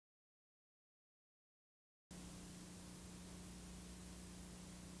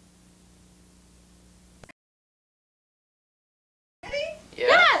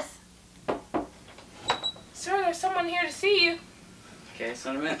there's someone here to see you. Okay,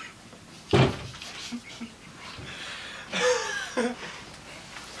 send him in.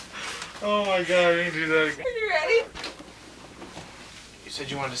 Oh my god, we can do that again. Are you ready? You said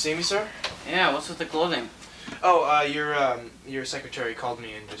you wanted to see me, sir? Yeah, what's with the clothing? Oh, your secretary called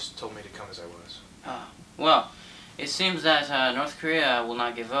me and just told me to come as I was. Well, it seems that North Korea will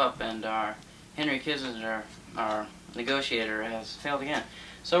not give up, and our Henry Kissinger, our negotiator, has failed again.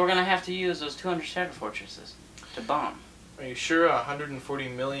 So we're going to have to use those 200 shadow fortresses to bomb. Are you sure 140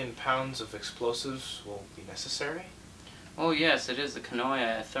 million pounds of explosives will be necessary? Oh yes, it is the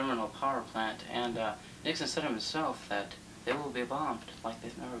Kanoya thermal power plant, and Nixon said himself that they will be bombed like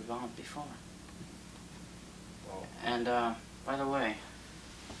they've never been bombed before. Well, And by the way,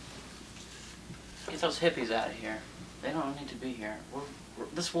 get those hippies out of here. They don't need to be here.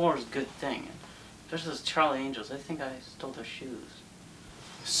 This war is a good thing. Especially those Charlie Angels. They think I stole their shoes.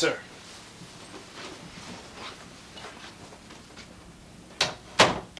 sir.